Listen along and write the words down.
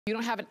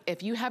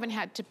If you haven't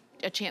had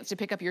a chance to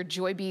pick up your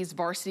Joybees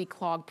Varsity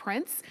Clog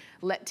Prints,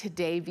 let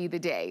today be the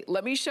day.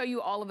 Let me show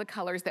you all of the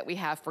colors that we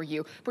have for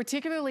you,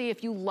 particularly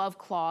if you love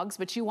clogs,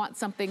 but you want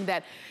something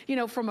that, you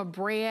know, from a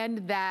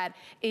brand that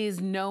is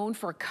known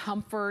for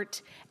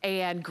comfort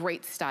and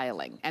great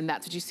styling. And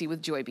that's what you see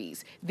with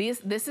Joybees.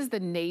 This is the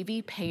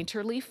navy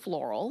painterly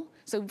floral.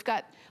 So we've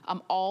got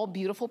all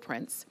beautiful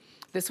prints.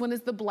 This one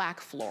is the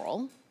black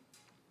floral.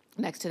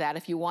 Next to that,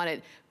 if you want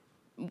it,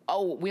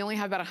 oh, we only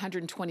have about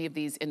 120 of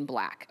these in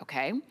black,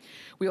 okay?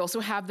 We also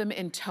have them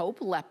in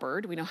taupe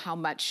leopard. We know how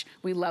much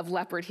we love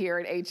leopard here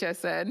at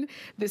HSN.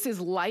 This is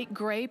light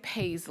gray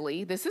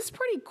paisley. This is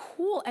pretty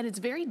cool, and it's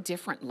very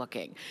different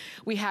looking.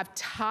 We have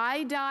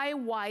tie-dye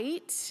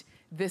white.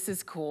 This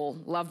is cool,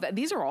 love that.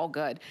 These are all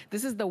good.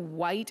 This is the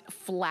white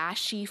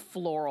flashy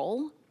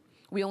floral.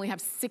 We only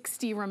have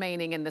 60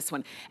 remaining in this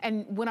one.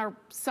 And when our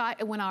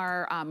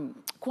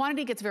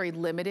quantity gets very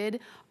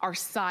limited, our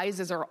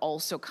sizes are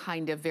also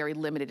kind of very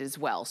limited as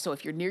well. So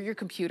if you're near your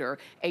computer,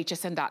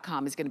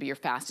 hsn.com is gonna be your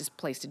fastest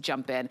place to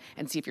jump in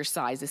and see if your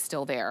size is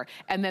still there.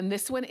 And then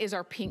this one is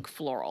our pink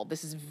floral.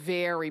 This is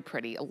very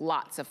pretty,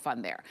 lots of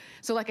fun there.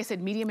 So like I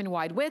said, medium and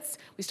wide widths.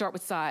 We start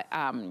with size,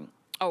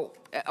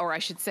 or I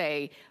should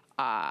say,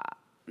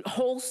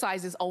 whole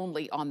sizes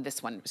only on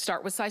this one.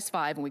 Start with size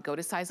 5 and we go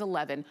to size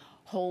 11,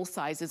 whole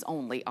sizes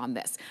only on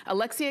this.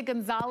 Alexia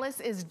Gonzalez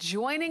is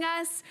joining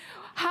us.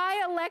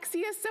 Hi,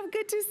 Alexia, so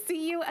good to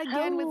see you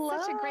again. Hello.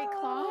 With such a great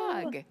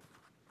clog.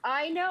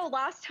 I know,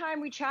 last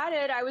time we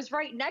chatted, I was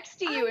right next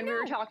to you and we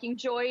were talking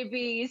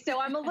Joybees,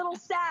 so I'm a little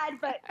sad,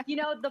 but you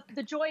know,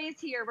 the joy is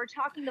here. We're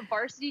talking the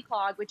Varsity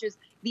Clog, which is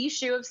the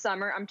shoe of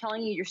summer. I'm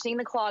telling you, you're seeing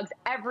the clogs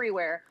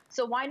everywhere.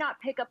 So why not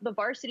pick up the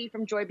Varsity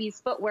from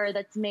Joybees footwear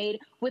that's made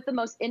with the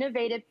most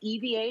innovative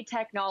EVA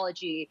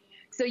technology.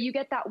 So you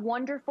get that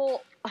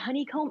wonderful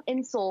honeycomb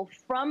insole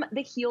from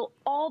the heel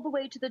all the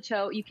way to the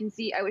toe. You can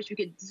see, I wish we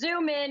could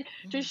zoom in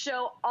to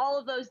show all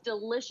of those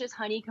delicious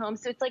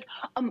honeycombs. So it's like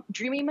a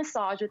dreamy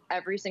massage with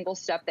every single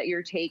step that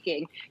you're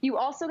taking. You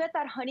also get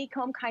that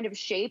honeycomb kind of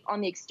shape on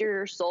the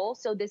exterior sole.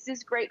 So this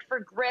is great for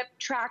grip,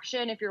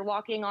 traction, if you're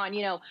walking on,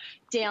 you know,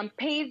 damp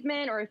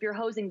pavement, or if you're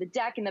hosing the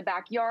deck in the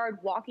backyard,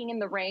 walking in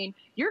the rain,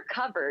 you're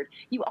covered.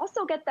 You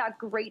also get that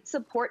great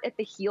support at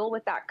the heel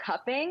with that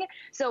cupping.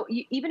 So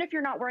even if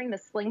you're not wearing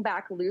the sling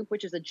back loop,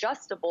 which is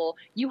adjustable,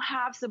 you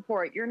have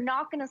support. You're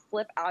not gonna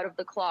slip out of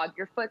the clog.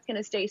 Your foot's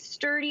gonna stay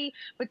sturdy,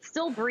 but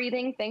still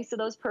breathing thanks to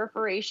those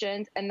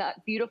perforations and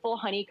that beautiful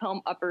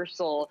honeycomb upper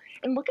sole.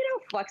 And look at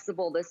how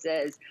flexible this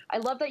is. I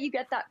love that you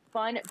get that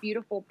fun,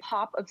 beautiful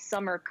pop of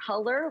summer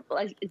color,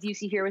 as you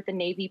see here with the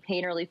navy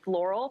painterly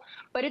floral,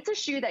 but it's a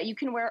shoe that you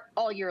can wear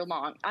all year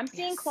long. I'm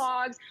seeing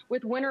clogs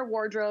with winter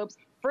wardrobes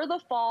for the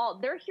fall.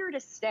 They're here to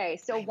stay.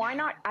 So why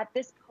not, at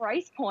this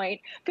price point,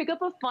 pick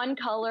up a fun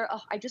color? Oh,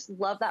 I just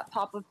love that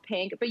pop of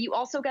pink, but you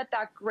also get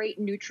that great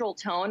neutral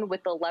tone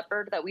with the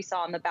leopard that we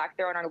saw in the back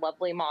there on our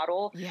lovely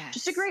model. Yes.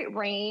 Just a great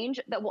range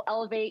that will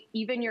elevate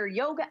even your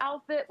yoga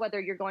outfit, whether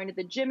you're going to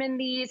the gym in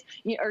these,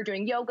 or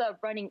doing yoga,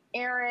 running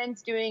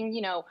errands, doing,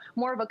 you know,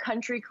 more of a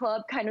country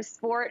club kind of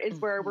sport is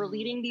where we're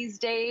leading these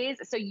days.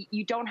 So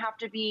you don't have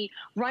to be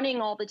running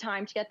all the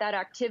time to get that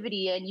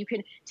activity, and you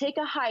can take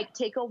a hike,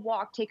 take a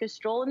walk, take a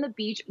stroll in the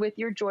beach with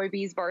your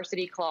Joybees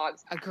Varsity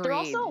Clogs. Agreed. They're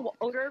also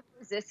odor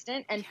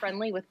resistant and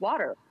friendly with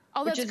water.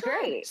 Oh, that's which is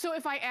great. great. So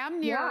if I am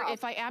near,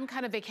 if I am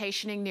kind of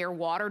vacationing near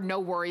water, no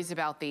worries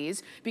about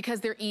these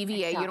because they're EVA.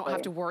 Exactly. You don't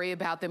have to worry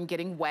about them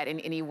getting wet in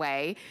any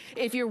way.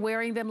 If you're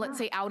wearing them, let's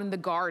say out in the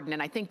garden,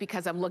 and I think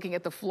because I'm looking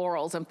at the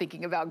florals, I'm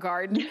thinking about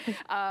garden.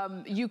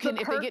 You can,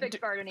 if they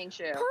get gardening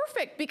shoe.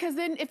 Perfect, because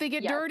then if they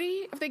get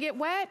dirty, if they get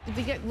wet, if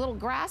they get little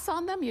grass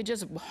on them, you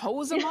just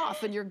hose them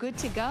off and you're good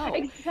to go.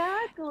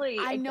 Exactly.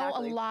 I know a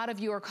lot of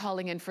you are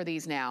calling in for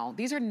these now.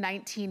 These are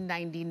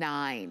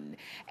 $19.99,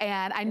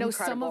 and I know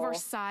some of our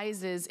sizes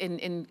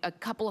in a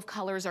couple of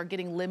colors are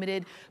getting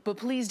limited, but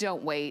please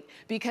don't wait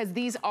because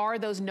these are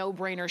those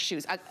no-brainer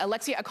shoes.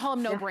 Alexia, I call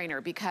them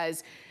no-brainer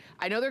because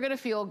I know they're gonna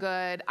feel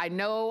good. I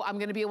know I'm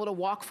gonna be able to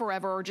walk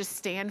forever or just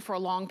stand for a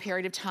long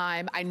period of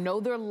time. I know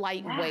they're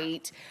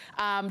lightweight.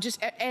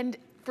 And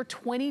for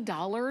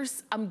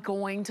 $20, I'm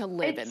going to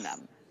live in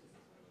them.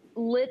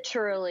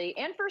 Literally.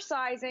 And for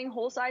sizing,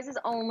 whole sizes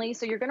only.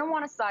 So you're going to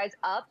want to size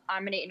up.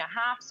 I'm an 8.5,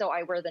 so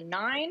I wear the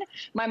 9.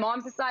 My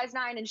mom's a size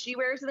 9 and she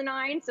wears the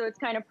 9. So it's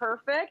kind of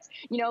perfect.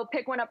 You know,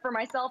 pick one up for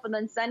myself and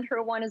then send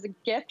her one as a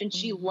gift. And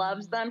she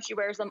loves them. She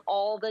wears them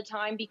all the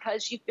time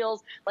because she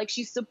feels like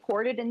she's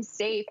supported and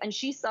safe. And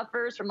she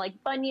suffers from like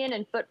bunion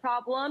and foot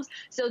problems.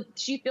 So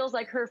she feels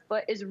like her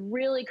foot is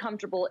really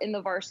comfortable in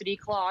the Varsity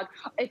Clog.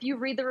 If you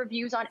read the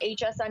reviews on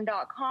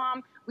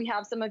hsn.com, we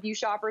have some of you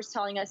shoppers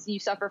telling us you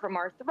suffer from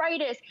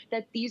arthritis,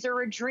 that these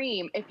are a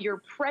dream. If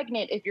you're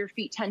pregnant, if your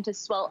feet tend to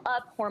swell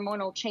up,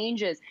 hormonal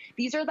changes,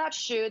 these are that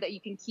shoe that you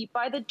can keep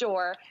by the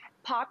door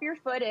pop your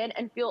foot in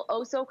and feel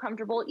oh so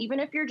comfortable, even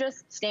if you're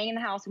just staying in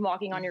the house and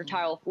walking on your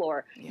tile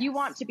floor. Yes. You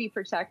want to be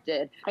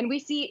protected. And we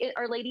see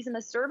our ladies in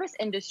the service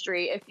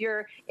industry, if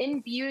you're in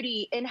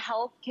beauty, in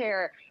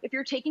healthcare, if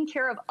you're taking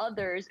care of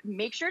others,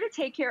 make sure to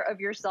take care of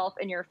yourself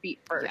and your feet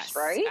first, yes,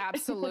 right?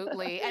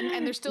 Absolutely.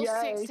 And they're still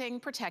staying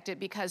protected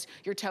because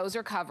your toes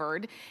are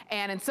covered.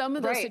 And in some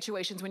of those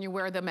situations when you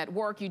wear them at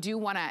work, you do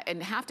want to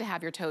and have to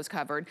have your toes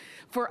covered.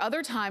 For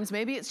other times,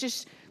 maybe it's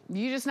just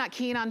you're just not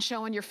keen on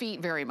showing your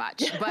feet very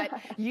much, but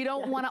you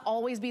don't want to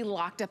always be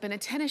locked up in a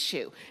tennis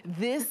shoe.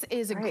 This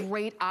is a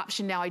great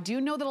option. Now, I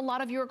do know that a lot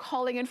of you are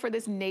calling in for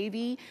this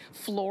navy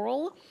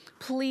floral.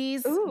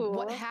 Please,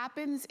 what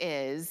happens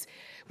is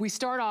we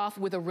start off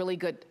with a really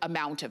good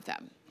amount of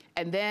them.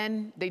 And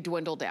then they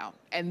dwindle down.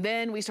 And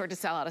then we start to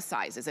sell out of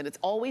sizes. And it's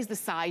always the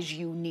size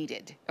you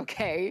needed,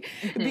 okay?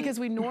 Because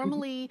we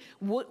normally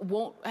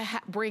won't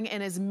bring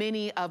in as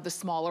many of the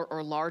smaller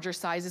or larger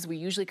sizes. We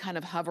usually kind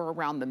of hover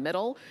around the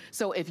middle.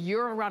 So if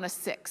you're around a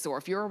 6 or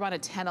if you're around a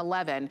 10,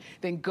 11,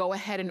 then go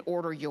ahead and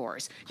order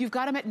yours. You've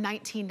got them at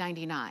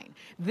 $19.99.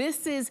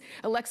 This is,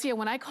 Alexia,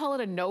 when I call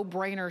it a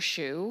no-brainer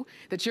shoe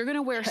that you're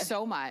gonna wear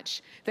so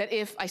much that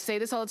if, I say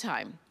this all the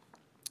time,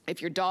 if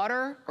your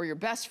daughter or your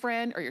best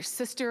friend or your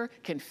sister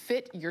can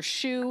fit your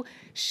shoe,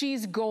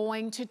 she's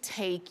going to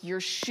take your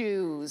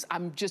shoes.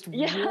 I'm just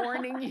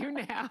warning you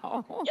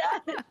now. Yes,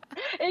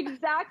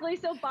 exactly.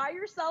 So buy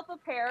yourself a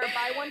pair,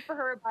 buy one for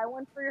her, buy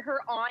one for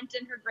her aunt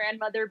and her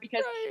grandmother,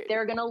 because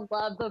they're gonna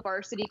love the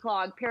Varsity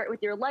Clog. Pair it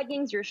with your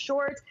leggings, your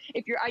shorts.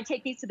 I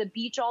take these to the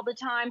beach all the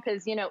time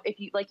because, you know, if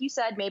you, like you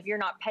said, maybe you're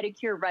not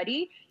pedicure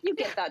ready, you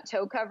get that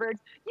toe coverage,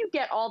 you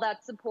get all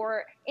that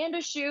support, and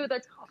a shoe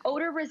that's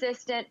odor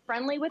resistant,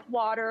 friendly with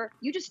water.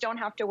 You just don't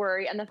have to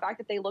worry. And the fact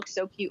that they look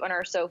so cute and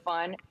are so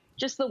fun,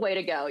 just the way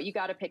to go. You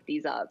got to pick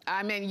these up.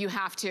 I mean, you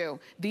have to.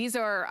 These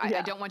are,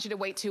 I don't want you to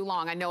wait too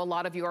long. I know a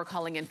lot of you are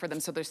calling in for them.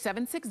 So there's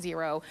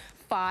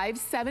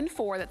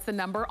 760-574. That's the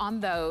number on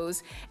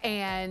those.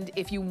 And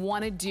if you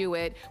want to do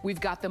it,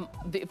 we've got them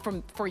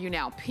for you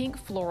now. Pink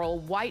floral,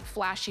 white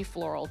flashy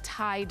floral,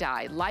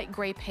 tie-dye, light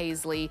gray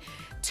paisley,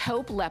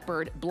 taupe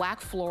leopard,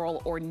 black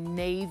floral, or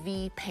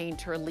navy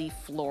painterly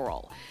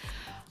floral.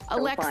 So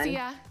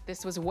Alexia,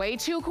 this was way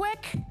too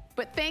quick,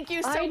 but thank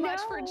you so much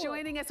for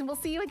joining us, and we'll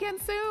see you again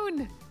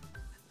soon.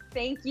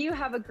 Thank you.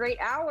 Have a great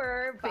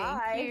hour.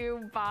 Bye. Thank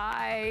you.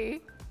 Bye.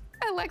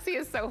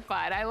 Alexia is so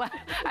fun.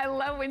 I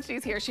love when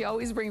she's here. She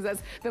always brings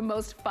us the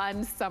most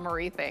fun,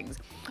 summery things.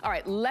 All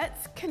right,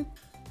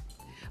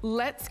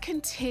 let's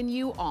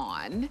continue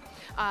on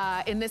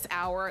in this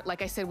hour.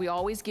 Like I said, we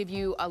always give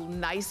you a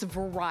nice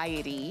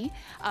variety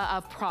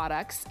of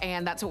products,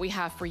 and that's what we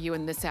have for you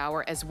in this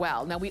hour as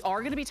well. Now, we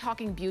are gonna be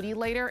talking beauty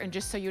later, and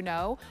just so you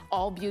know,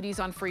 all beauty's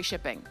on free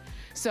shipping.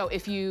 So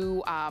if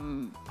you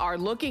are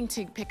looking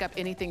to pick up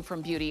anything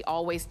from beauty,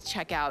 always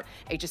check out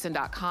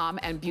hsn.com,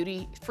 and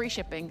beauty free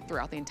shipping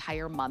throughout the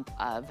entire month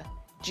of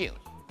June.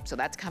 So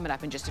that's coming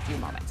up in just a few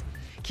moments.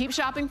 Keep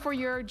shopping for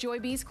your Joy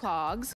Bees clogs.